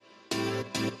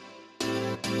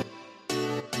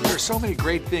There's so many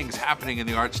great things happening in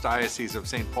the Archdiocese of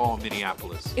St. Paul and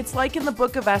Minneapolis. It's like in the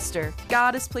book of Esther.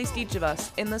 God has placed each of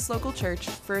us in this local church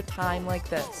for a time like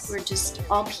this. We're just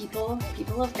all people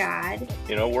of God.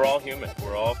 You know, we're all human.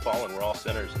 We're all fallen. We're all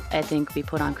sinners. I think we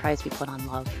put on Christ, we put on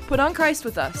love. Put on Christ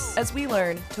with us as we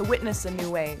learn to witness in new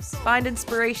ways, find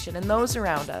inspiration in those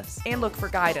around us, and look for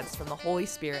guidance from the Holy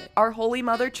Spirit, our Holy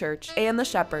Mother Church, and the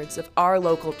shepherds of our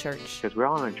local church. Because we're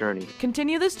all on a journey.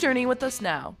 Continue this journey with us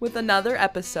now with another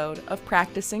episode of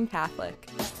Practicing Catholic.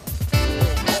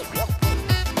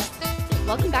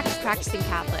 Welcome back to Practicing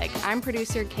Catholic. I'm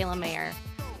producer Kayla Mayer.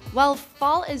 Well,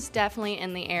 fall is definitely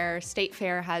in the air. State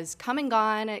Fair has come and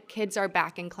gone, kids are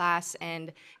back in class,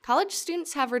 and college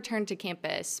students have returned to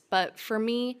campus. But for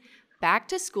me, back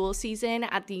to school season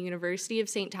at the University of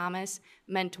St. Thomas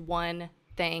meant one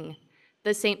thing: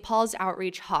 the St. Paul's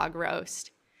Outreach Hog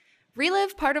Roast.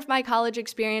 Relive part of my college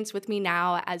experience with me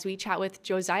now as we chat with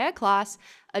Josiah Klas,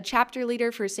 a chapter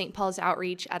leader for St. Paul's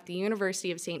Outreach at the University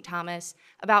of St. Thomas,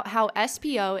 about how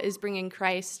SPO is bringing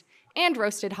Christ and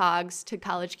roasted hogs to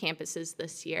college campuses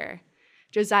this year.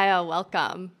 Josiah,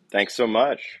 welcome. Thanks so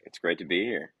much. It's great to be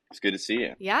here. It's good to see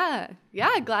you. Yeah,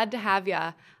 glad to have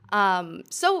you.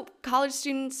 So college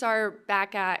students are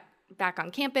back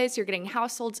on campus. You're getting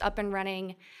households up and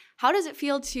running. How does it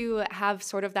feel to have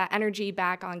sort of that energy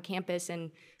back on campus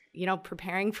and, you know,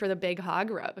 preparing for the big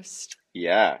hog roast?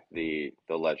 Yeah, the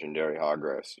legendary hog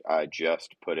roast. I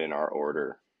just put in our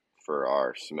order for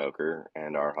our smoker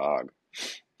and our hog.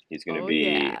 He's going to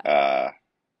be,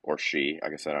 or she, I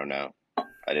guess I don't know.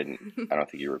 I don't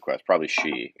think you request. Probably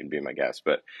she would be my guess,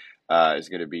 but it's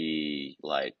going to be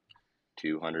like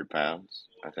 200 pounds,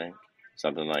 I think.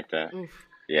 Something like that. Oof.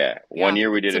 Yeah. One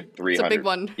year we did a 300. It's a big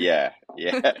one. Yeah.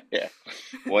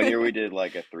 1 year we did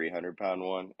like a 300-pound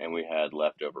one, and we had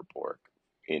leftover pork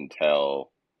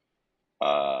until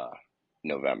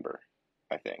November,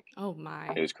 I think. Oh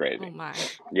my. It was crazy. Oh my.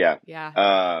 Yeah.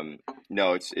 Yeah.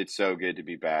 No, it's so good to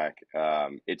be back.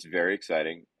 It's very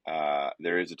exciting.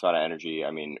 There is a ton of energy.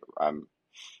 I mean, I'm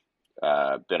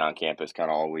been on campus kind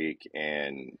of all week,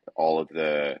 and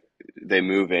they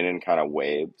move in kind of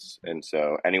waves. And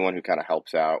so anyone who kind of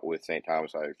helps out with St.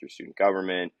 Thomas, either through student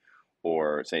government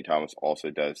or St. Thomas also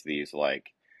does these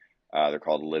they're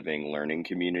called living learning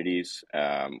communities,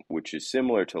 which is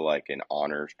similar to like an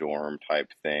honors dorm type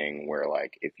thing where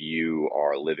like if you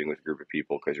are living with a group of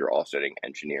people because you're all studying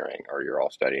engineering or you're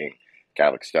all studying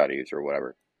Catholic studies or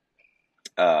whatever,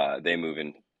 they move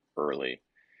in early.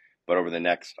 But over the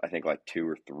next, I think, like 2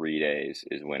 or 3 days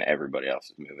is when everybody else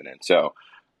is moving in. So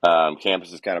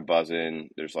campus is kind of buzzing.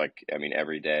 There's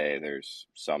every day there's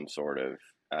some sort of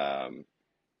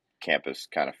campus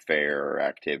kind of fair or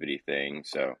activity thing.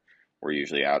 So we're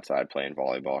usually outside playing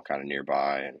volleyball kind of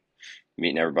nearby and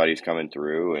meeting everybody who's coming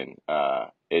through. And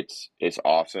it's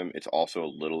awesome. It's also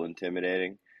a little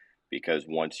intimidating because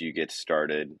once you get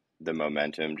started, the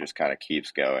momentum just kind of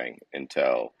keeps going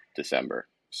until December.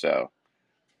 So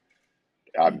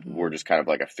we're just kind of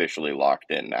like officially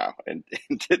locked in now, and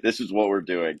this is what we're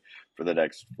doing for the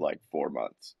next like 4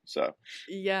 months. So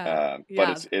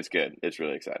but it's good. It's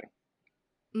really exciting.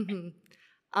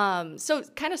 Mm-hmm. So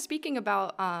kind of speaking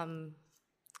about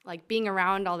like being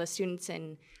around all the students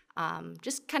and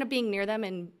just kind of being near them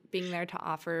and being there to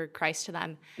offer Christ to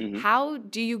them. Mm-hmm. How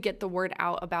do you get the word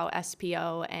out about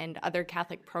SPO and other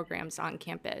Catholic programs on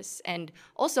campus? And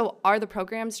also, are the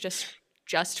programs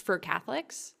just for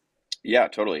Catholics? Yeah,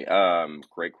 totally.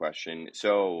 Great question.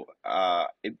 So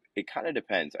it kind of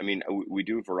depends. I mean, we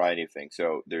do a variety of things.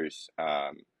 So there's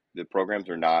the programs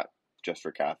are not just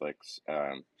for Catholics.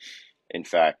 In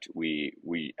fact, we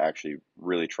actually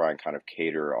really try and kind of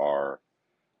cater our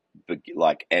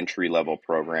like entry level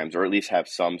programs, or at least have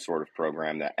some sort of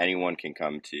program that anyone can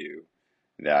come to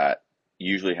that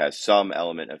usually has some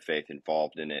element of faith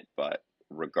involved in it, but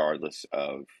regardless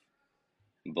of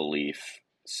belief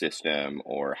system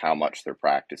or how much they're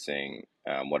practicing,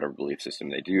 whatever belief system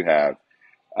they do have,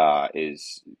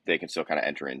 is they can still kind of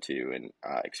enter into and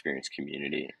experience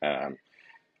community.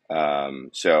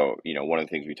 So, you know, one of the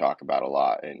things we talk about a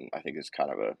lot, and I think is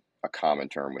kind of a common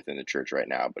term within the church right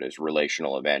now, but is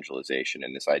relational evangelization,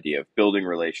 and this idea of building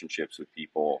relationships with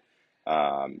people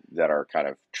that are kind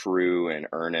of true and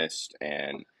earnest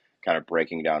and kind of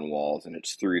breaking down walls. And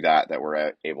it's through that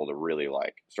we're able to really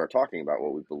like start talking about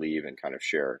what we believe and kind of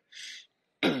share.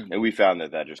 And we found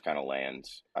that just kind of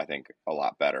lands, I think, a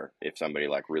lot better if somebody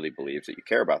like really believes that you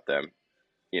care about them,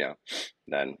 you know,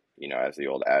 then, you know, as the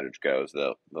old adage goes,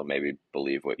 they'll maybe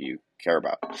believe what you care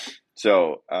about.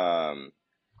 So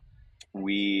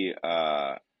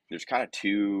there's kind of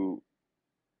two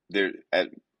there.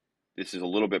 this is a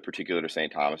little bit particular to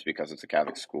St. Thomas because it's a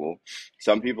Catholic school.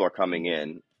 Some people are coming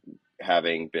in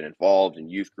having been involved in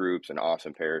youth groups and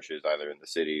awesome parishes, either in the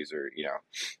cities or,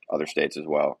 other states as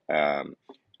well,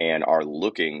 and are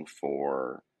looking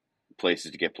for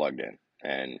places to get plugged in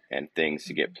and things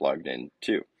to get plugged in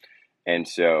too. And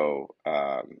so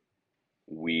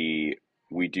we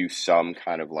do some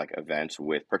kind of like events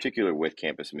particularly with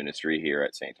campus ministry here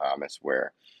at St. Thomas,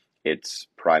 where it's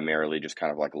primarily just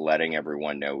kind of like letting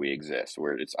everyone know we exist,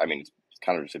 where it's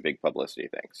kind of just a big publicity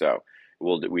thing. So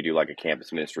we do like a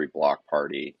campus ministry block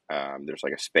party. There's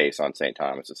like a space on St.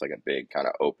 Thomas. It's like a big kind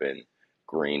of open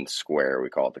green square. We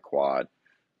call it the Quad.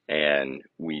 And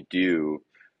we do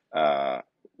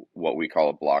what we call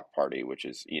a block party, which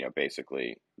is,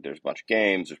 basically there's a bunch of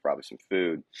games, there's probably some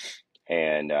food.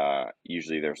 And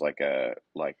usually there's like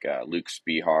Luke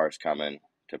Spihar's coming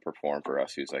to perform for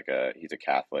us. He's a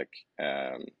Catholic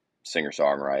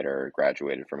singer-songwriter,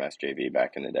 graduated from SJV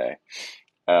back in the day.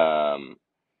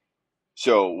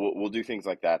 So we'll do things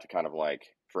like that to kind of like,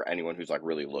 for anyone who's like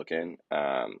really looking.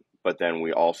 But then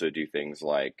we also do things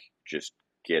like just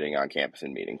getting on campus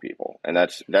and meeting people. And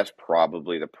that's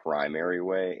probably the primary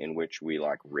way in which we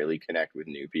like really connect with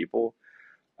new people,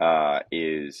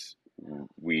 is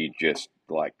we just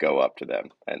like go up to them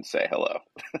and say hello.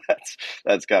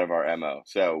 That's kind of our MO.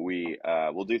 So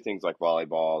we'll do things like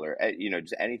volleyball or,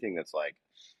 just anything that's like,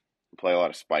 play a lot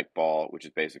of Spikeball, which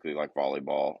is basically like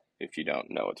volleyball. If you don't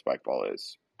know what Spikeball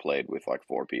is, played with like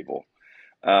 4 people.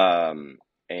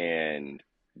 And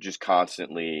just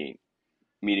constantly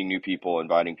meeting new people,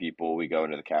 inviting people. We go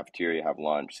into the cafeteria, have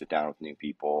lunch, sit down with new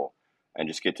people, and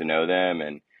just get to know them.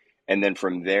 And then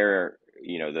from there,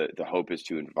 the hope is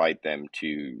to invite them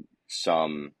to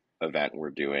some event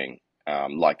we're doing,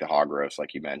 like the hog roast,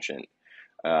 like you mentioned.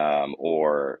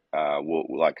 Or we'll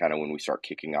like kind of when we start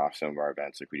kicking off some of our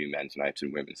events, like we do men's nights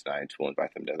and women's nights, we'll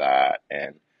invite them to that.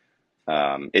 And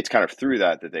it's kind of through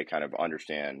that they kind of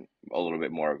understand a little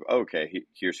bit more of, okay,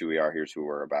 here's who we are, here's who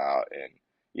we're about. And,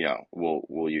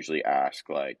 we'll usually ask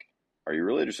like, are you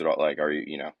religious at all? Like, are you,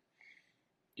 do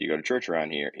you go to church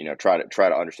around here? Try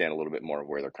to understand a little bit more of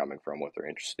where they're coming from, what they're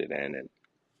interested in.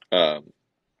 And,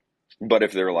 but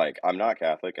if they're like, I'm not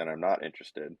Catholic and I'm not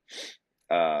interested,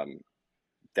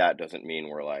 that doesn't mean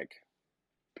we're like,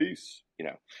 peace,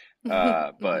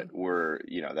 but we're,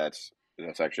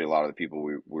 that's actually a lot of the people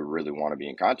we really want to be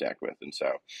in contact with. And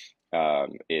so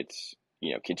it's,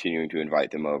 continuing to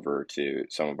invite them over to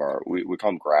some of our, we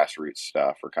call them grassroots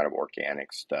stuff or kind of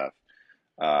organic stuff,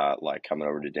 like coming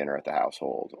over to dinner at the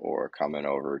household or coming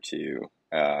over to,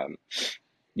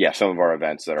 some of our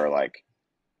events that are like,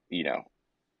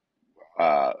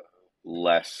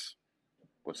 less,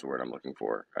 what's the word I'm looking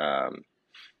for?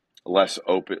 Less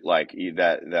open, like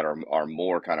that are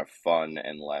more kind of fun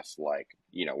and less like,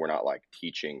 we're not like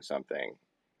teaching something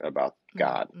about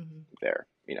God there,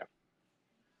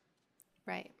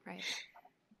 Right.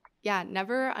 Yeah,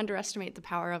 never underestimate the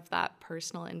power of that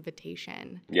personal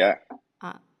invitation. Yeah.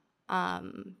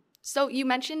 So you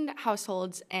mentioned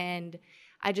households, and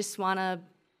I just want to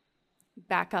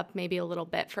back up maybe a little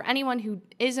bit. For anyone who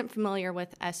isn't familiar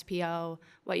with SPO,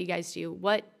 what you guys do,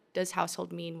 what does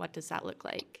household mean? What does that look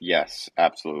like? Yes,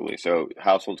 absolutely. So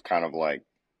household's kind of like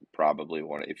probably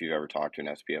one, if you've ever talked to an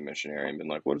SPO missionary and been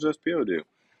like, what does SPO do?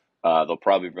 They'll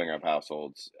probably bring up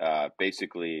households.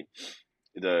 Basically,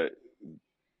 the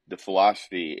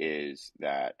philosophy is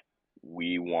that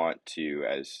we want to,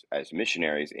 as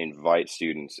missionaries, invite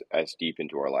students as deep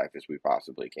into our life as we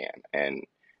possibly can.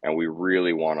 And we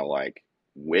really want to like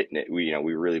witness, we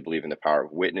really believe in the power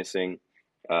of witnessing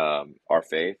our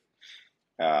faith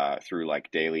through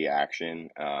like daily action,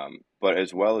 but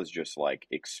as well as just like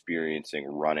experiencing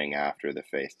running after the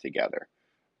faith together.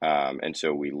 And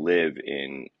so we live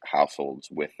in households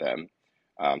with them.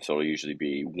 So it'll usually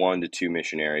be 1 to 2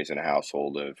 missionaries in a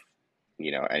household of,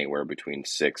 anywhere between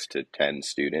 6 to 10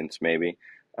 students, maybe.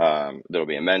 There'll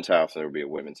be a men's house, there'll be a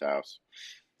women's house.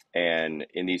 And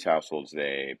in these households,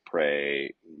 they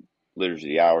pray liturgy of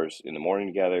the hours in the morning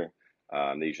together.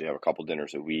 They usually have a couple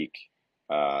dinners a week.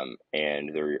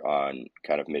 And they're on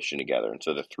kind of mission together. And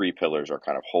so the 3 pillars are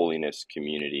kind of holiness,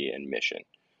 community, and mission.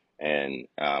 And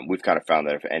we've kind of found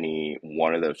that if any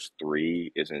one of those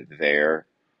 3 isn't there,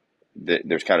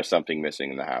 there's kind of something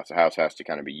missing in the house. The house has to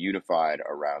kind of be unified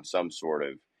around some sort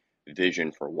of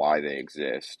vision for why they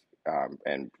exist.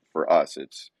 And for us,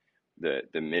 it's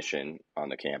the mission on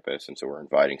the campus. And so we're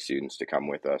inviting students to come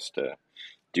with us to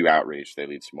do outreach. They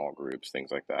lead small groups, things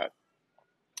like that.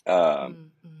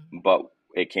 But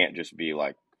it can't just be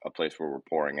like a place where we're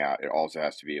pouring out. It also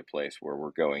has to be a place where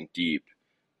we're going deep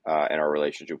in our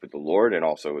relationship with the Lord and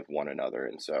also with one another.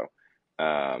 And so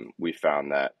we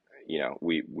found that,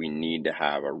 we need to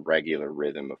have a regular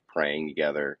rhythm of praying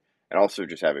together and also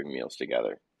just having meals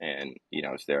together. And,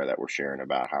 it's there that we're sharing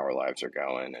about how our lives are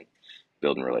going and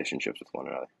building relationships with one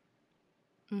another.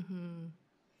 Mm-hmm.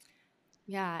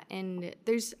 Yeah, and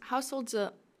there's households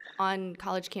on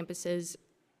college campuses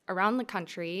around the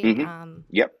country.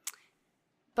 Yep.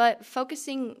 But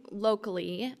focusing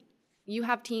locally, you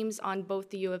have teams on both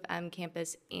the U of M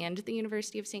campus and the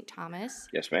University of St. Thomas.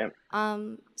 Yes, ma'am.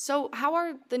 So how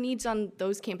are the needs on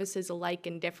those campuses alike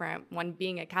and different, one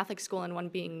being a Catholic school and one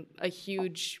being a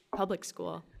huge public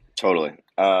school? Totally.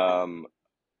 That's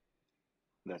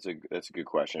a good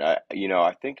question. I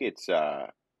think it's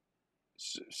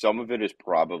some of it is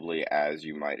probably as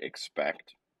you might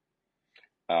expect.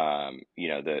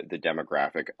 The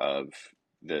demographic of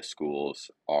the schools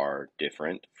are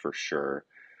different for sure.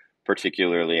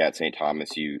 Particularly at St.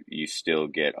 Thomas, you still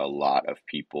get a lot of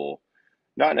people,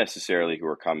 not necessarily who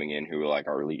are coming in who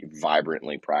are really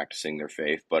vibrantly practicing their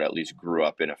faith, but at least grew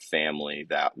up in a family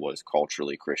that was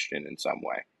culturally Christian in some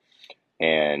way.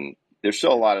 And there's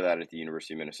still a lot of that at the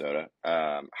University of Minnesota.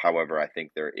 However, I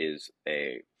think there is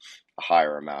a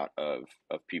higher amount of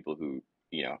people who,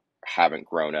 haven't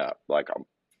grown up, like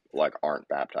aren't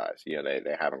baptized.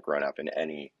 They haven't grown up in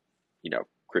any,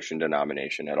 Christian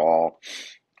denomination at all.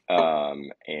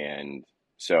 And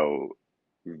so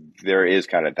there is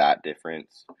kind of that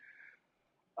difference.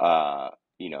 The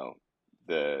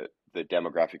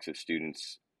demographics of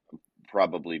students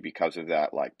probably because of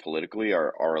that, politically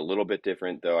are a little bit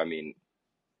different, though. I mean,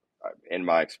 in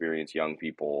my experience, young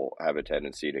people have a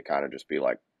tendency to kind of just be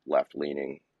left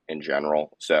leaning in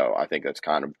general. So I think that's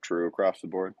kind of true across the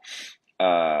board.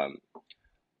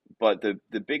 But the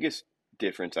biggest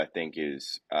difference, I think,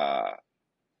 is,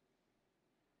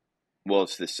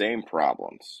 it's the same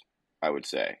problems, I would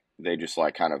say. They just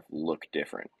kind of look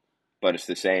different, but it's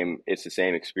the same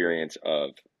experience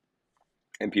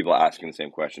and people asking the same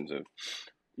questions of,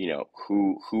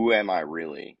 who am I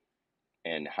really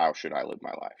and how should I live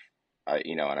my life?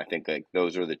 And I think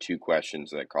those are the two questions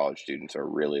that college students are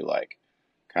really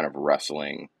kind of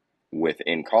wrestling with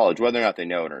in college, whether or not they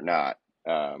know it or not.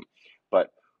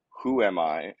 But who am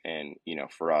I? And,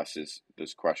 for us is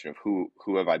this question of who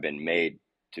have I been made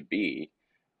to be?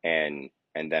 And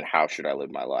then how should I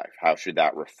live my life? How should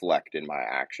that reflect in my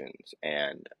actions?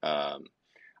 And I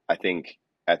think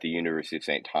at the University of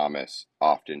St. Thomas,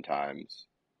 oftentimes,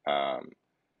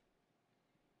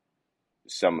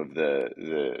 some of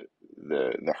the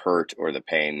hurt or the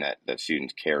pain that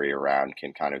students carry around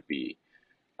can kind of be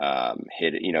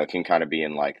hidden. It can kind of be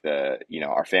in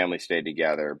our family stayed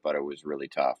together, but it was really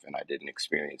tough, and I didn't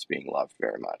experience being loved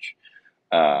very much.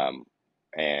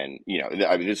 And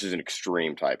I mean, this is an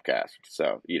extreme typecast,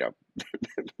 so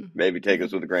maybe take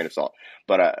this with a grain of salt.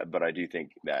 But I do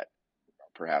think that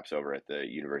perhaps over at the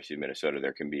University of Minnesota,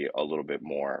 there can be a little bit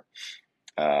more,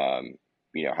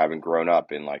 having grown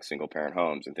up in single parent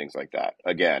homes and things like that.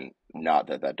 Again, not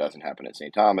that doesn't happen at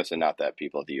St. Thomas, and not that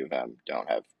people at the U of M don't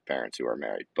have parents who are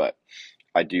married, but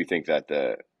I do think that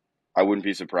I wouldn't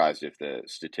be surprised if the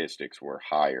statistics were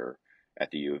higher at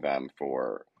the U of M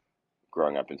for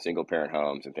growing up in single parent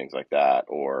homes and things like that,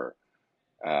 or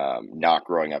not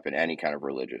growing up in any kind of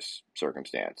religious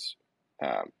circumstance.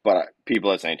 But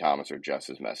people at St. Thomas are just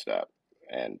as messed up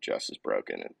and just as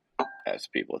broken as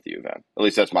people at the U of M. At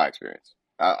least that's my experience.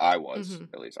 I was,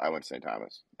 at least. I went to St.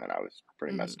 Thomas, and I was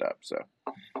pretty messed up. So,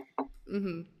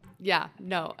 Yeah,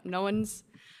 no one's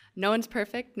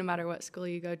perfect, no matter what school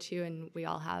you go to, and we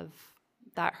all have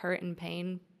that hurt and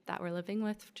pain that we're living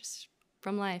with just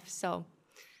from life. So,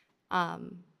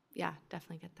 yeah,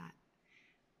 definitely get that.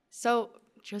 So,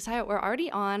 Josiah, we're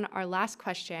already on our last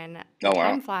question. Oh, wow.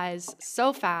 Time flies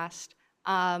so fast.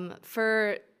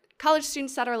 For college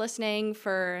students that are listening,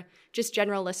 for just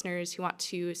general listeners who want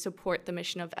to support the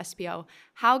mission of SPO,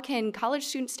 how can college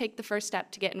students take the first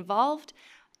step to get involved,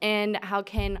 and how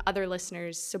can other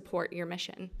listeners support your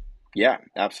mission? Yeah,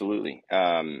 absolutely.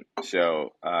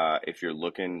 So if you're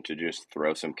looking to just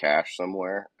throw some cash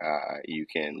somewhere, you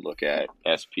can look at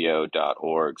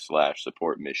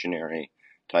spo.org/support missionary.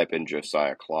 Type in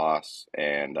Josiah Klas,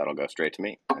 and that'll go straight to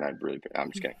me. And I'm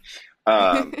just kidding.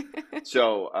 Yeah,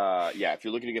 if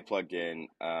you're looking to get plugged in,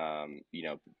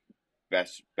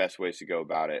 best ways to go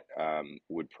about it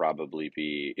would probably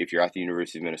be, if you're at the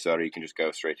University of Minnesota, you can just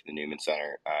go straight to the Newman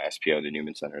Center. SPO, the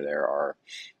Newman Center, there are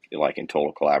in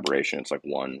total collaboration. It's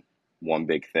one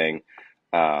big thing.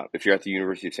 If you're at the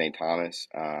University of St. Thomas,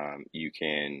 you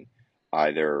can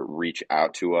either reach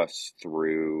out to us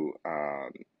through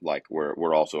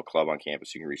we're also a club on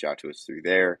campus. You can reach out to us through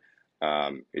there.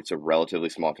 It's a relatively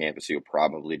small campus, so you'll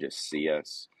probably just see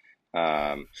us.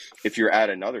 If you're at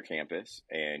another campus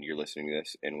and you're listening to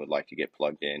this and would like to get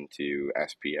plugged into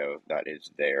SPO, that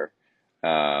is there.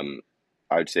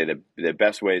 I would say the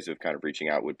best ways of kind of reaching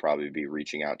out would probably be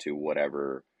reaching out to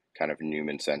whatever kind of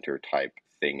Newman Center type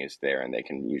thing is there, and they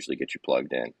can usually get you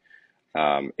plugged in.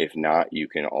 If not, you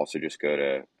can also just go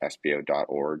to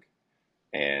spo.org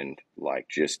and like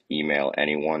just email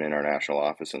anyone in our national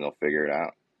office and they'll figure it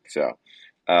out. So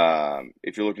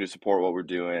if you're looking to support what we're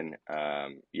doing,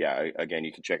 again,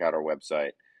 you can check out our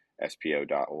website,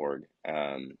 spo.org,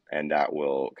 and that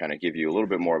will kind of give you a little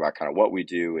bit more about kind of what we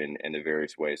do and the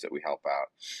various ways that we help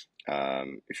out.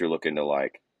 If you're looking to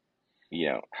like,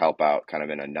 help out kind of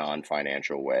in a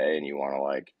non-financial way and you want to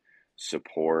like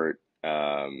support,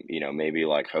 maybe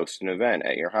like host an event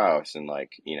at your house and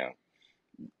like,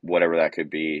 whatever that could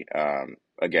be,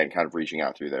 again, kind of reaching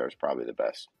out through there is probably the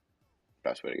best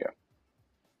way to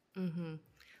go. Mm-hmm.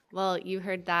 Well, you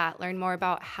heard that. Learn more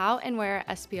about how and where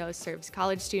SPO serves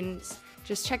college students.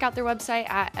 Just check out their website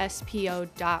at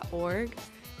spo.org.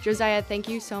 Josiah, thank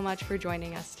you so much for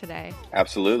joining us today.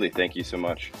 Absolutely. Thank you so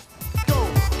much.